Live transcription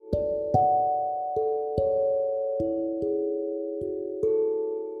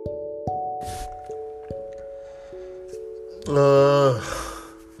Uh,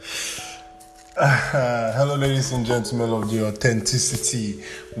 Hello, ladies and gentlemen of the Authenticity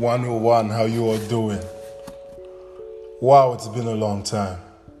 101. How you all doing? Wow, it's been a long time.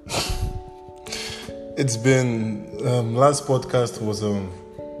 It's been last podcast was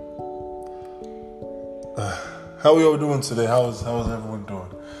how you all doing today? How's everyone doing?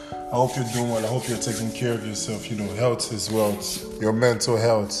 I hope you're doing well. I hope you're taking care of yourself. Health is wealth. Your mental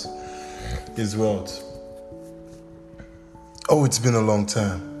health is wealth. Oh, it's been a long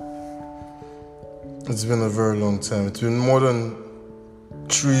time. It's been a very long time. It's been more than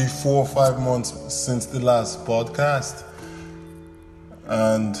 3, 4, 5 months since the last podcast.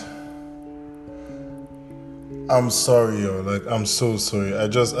 And I'm sorry, yo. I'm so sorry. I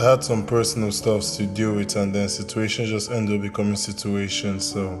had some personal stuff to deal with, and then situations just ended up becoming situations.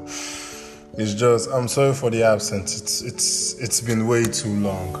 So I'm sorry for the absence. It's been way too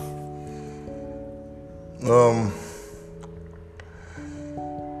long.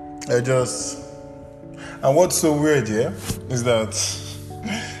 And what's so weird, is that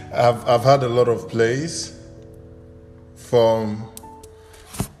I've had a lot of plays from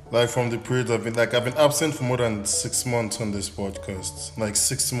the period I've been absent for more than 6 months on this podcast,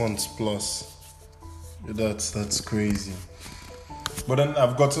 6 months plus. That's crazy. But then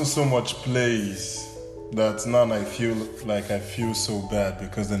I've gotten so much plays that now I feel so bad,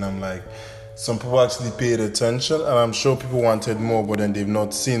 because then I'm like, some people actually paid attention, and I'm sure people wanted more, but then they've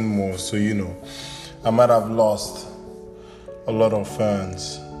not seen more. So I might have lost a lot of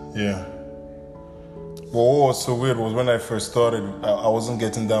fans. Yeah. But what was so weird was when I first started, I wasn't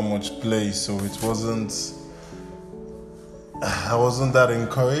getting that much play, so I wasn't that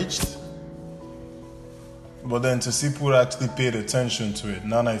encouraged. But then to see people actually paid attention to it,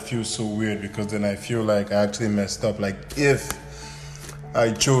 now I feel so weird, because then I feel like I actually messed up. If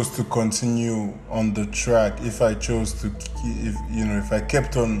I chose to continue on the track, if I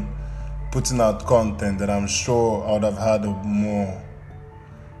kept on putting out content, then I'm sure I would have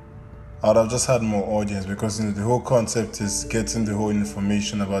just had more audience, because the whole concept is getting the whole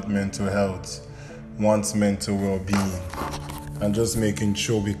information about mental health, one's mental well-being, and just making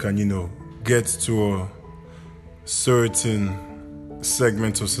sure we can get to a certain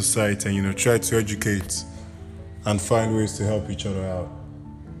segment of society and try to educate and find ways to help each other out.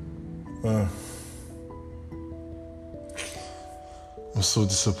 I'm so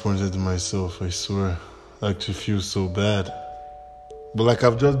disappointed in myself, I swear. I actually feel so bad. But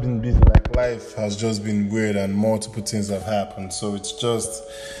I've just been busy. Life has just been weird, and multiple things have happened. So it's just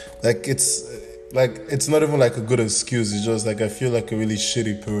it's not even a good excuse. It's just I feel like a really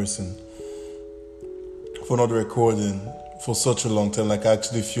shitty person for not recording for such a long time. I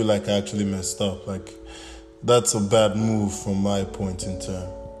actually feel like I actually messed up. That's a bad move from my point in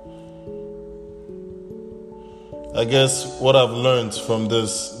time. I guess what I've learned from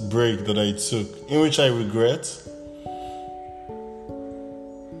this break that I took, in which I regret,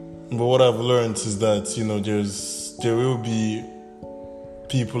 but what I've learned is that, there will be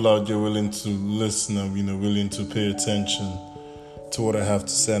people out there willing to listen and, willing to pay attention to what I have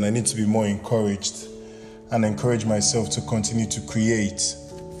to say. And I need to be more encouraged and encourage myself to continue to create.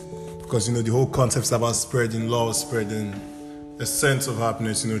 Because, the whole concept is about spreading love, spreading a sense of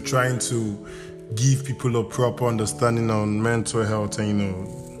happiness, trying to give people a proper understanding on mental health, and,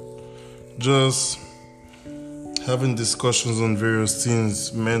 just having discussions on various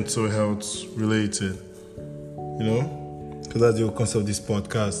things mental health related, because that's the whole concept of this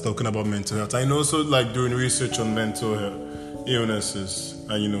podcast, talking about mental health. I also doing research on mental illnesses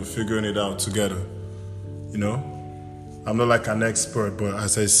and, figuring it out together. I'm not an expert, but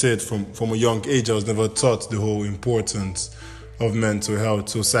as I said, from a young age, I was never taught the whole importance of mental health.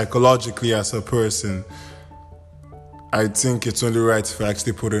 So psychologically, as a person, I think it's only right if I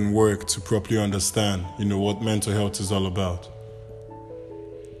actually put in work to properly understand, what mental health is all about.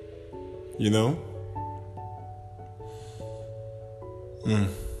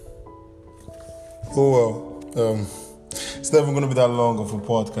 Oh well, it's never going to be that long of a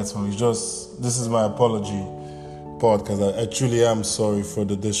podcast. This is my apology podcast. I truly am sorry for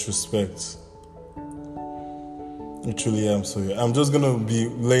the disrespect. I truly am sorry. I'm just going to be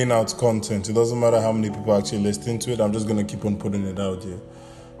laying out content. It doesn't matter how many people actually listen to it. I'm just going to keep on putting it out there.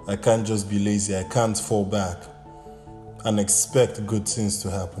 I can't just be lazy. I can't fall back and expect good things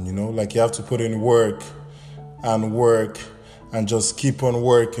to happen, you have to put in work and just keep on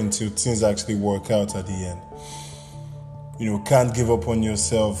working till things actually work out at the end. Can't give up on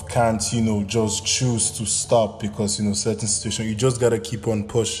yourself. Can't, just choose to stop because, certain situations. You just got to keep on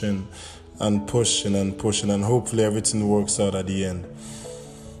pushing and pushing and pushing, and hopefully everything works out at the end.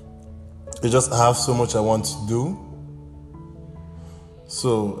 I just have so much I want to do,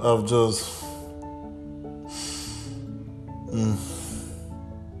 So I've just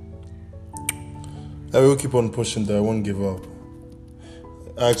I will keep on pushing that I won't give up.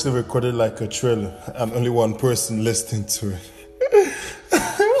 I actually recorded like a trailer and only one person listening to it.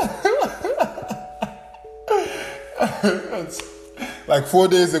 Like 4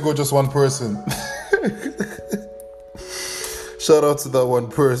 days ago, just one person. Shout out to that one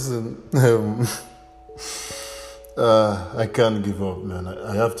person. I can't give up, man.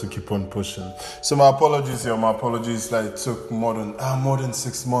 I have to keep on pushing. So my apologies here. My apologies. Like, it took more than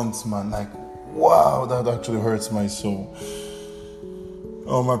 6 months, man. Like, wow, that actually hurts my soul.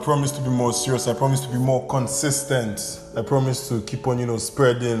 I promise to be more serious. I promise to be more consistent. I promise to keep on,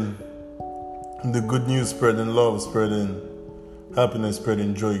 spreading the good news, spreading love, spreading happiness,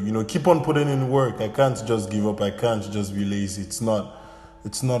 spreading joy. Keep on putting in work. I can't just give up. I can't just be lazy. It's not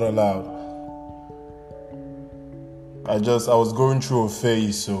allowed. I was going through a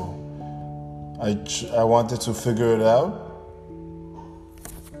phase, so I wanted to figure it out.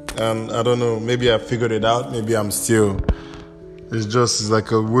 And I don't know, maybe I figured it out, maybe I'm still, it's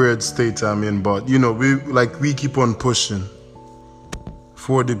like a weird state I'm in, but we keep on pushing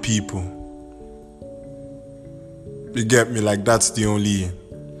for the people. You get me? Like, that's the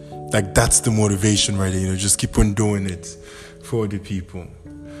motivation right there, just keep on doing it for the people.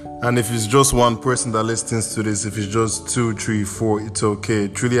 And if it's just one person that listens to this, if it's just 2, 3, 4, it's okay.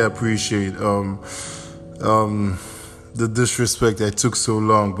 Truly appreciate the disrespect. I took so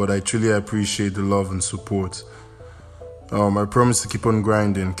long, but I truly appreciate the love and support. I promise to keep on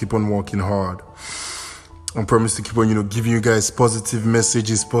grinding, keep on working hard. I promise to keep on, giving you guys positive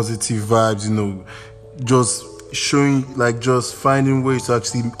messages, positive vibes, just showing, just finding ways to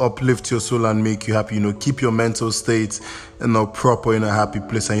actually uplift your soul and make you happy, keep your mental state in a proper, in a happy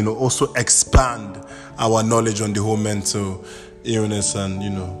place, and, also expand our knowledge on the whole mental illness and,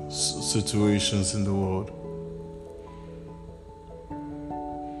 situations in the world.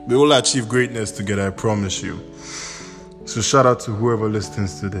 We will achieve greatness together, I promise you. So shout out to whoever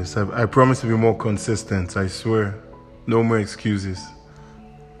listens to this. I promise to be more consistent, I swear. No more excuses.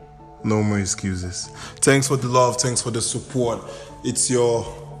 No more excuses. Thanks for the love, thanks for the support. It's your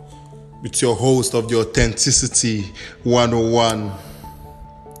host of the Authenticity 101.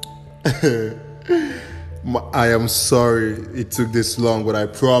 I am sorry it took this long, but I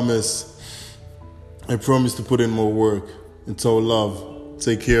promise to put in more work. It's all love.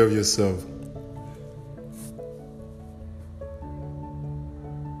 Take care of yourself.